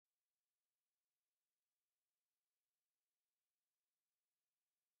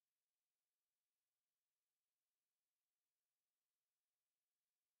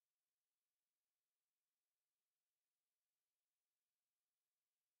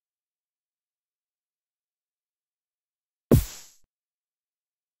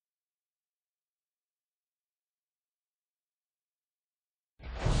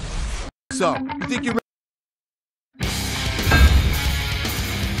some. You think you're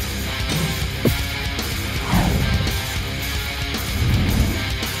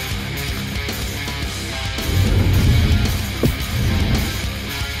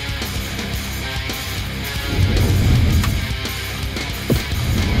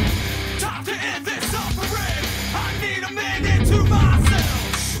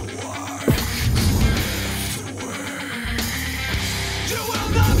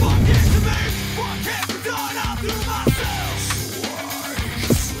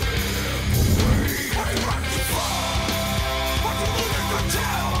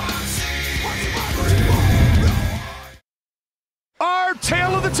our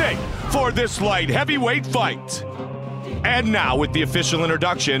tale of the tape for this light heavyweight fight. And now, with the official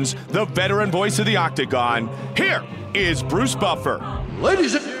introductions, the veteran voice of the Octagon, here is Bruce Buffer.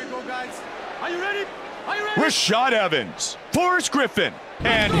 ladies and Are you ready? Are you ready? Rashad Evans, Forrest Griffin,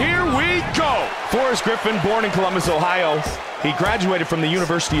 and here we go. Forrest Griffin, born in Columbus, Ohio. He graduated from the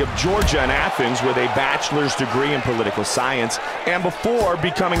University of Georgia in Athens with a bachelor's degree in political science. And before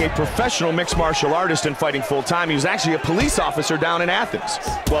becoming a professional mixed martial artist and fighting full-time, he was actually a police officer down in Athens.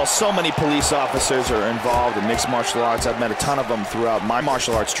 Well, so many police officers are involved in mixed martial arts. I've met a ton of them throughout my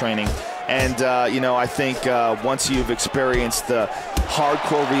martial arts training. And, you know, I think once you've experienced the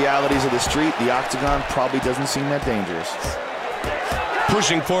hardcore realities of the street, the Octagon probably doesn't seem that dangerous.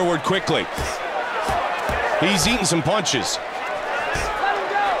 Pushing forward quickly. He's eating some punches.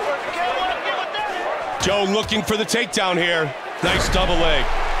 Joe looking for the takedown here. Nice double leg.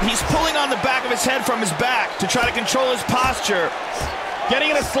 He's pulling on the back of his head from his back to try to control his posture.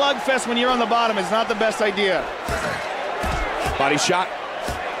 Getting in a slugfest when you're on the bottom is not the best idea. Body shot.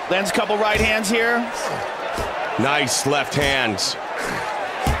 Lands a couple right hands here. Nice left hands.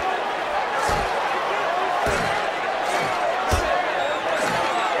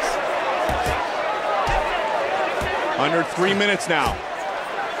 Under 3 minutes now.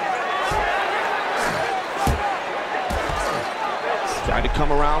 Tried to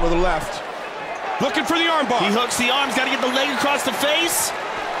come around with the left. Looking for the armbar. He hooks the arms, got to get the leg across the face.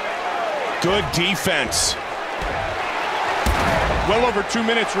 Good defense. Well over 2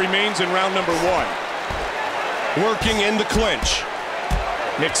 minutes remains in round number 1. Working in the clinch.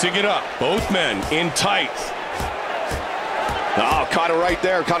 Mixing it up. Both men in tight. Oh, caught it right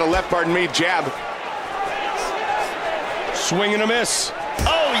there. Caught a left, pardon me, jab. Swing and a miss.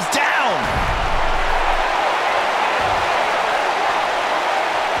 Oh, he's down.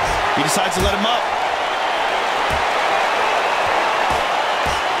 He decides to let him up.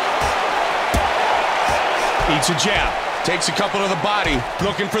 Eats a jab. Takes a couple to the body.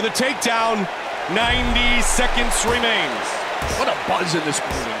 Looking for the takedown. 90 seconds remains. what a buzz in this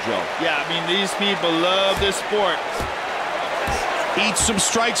movie, Joe. Yeah, I mean, these people love this sport. Eats some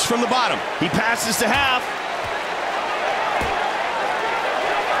strikes from the bottom. He passes to half.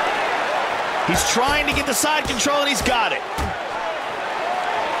 He's trying to get the side control, and he's got it.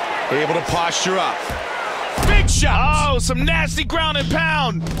 Able to posture up. Big shot. Oh, some nasty ground and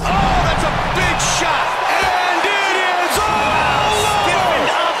pound. Oh, that's a big shot. And it is all over. Skipping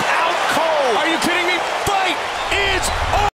up out cold. Are you kidding me? Fight is over.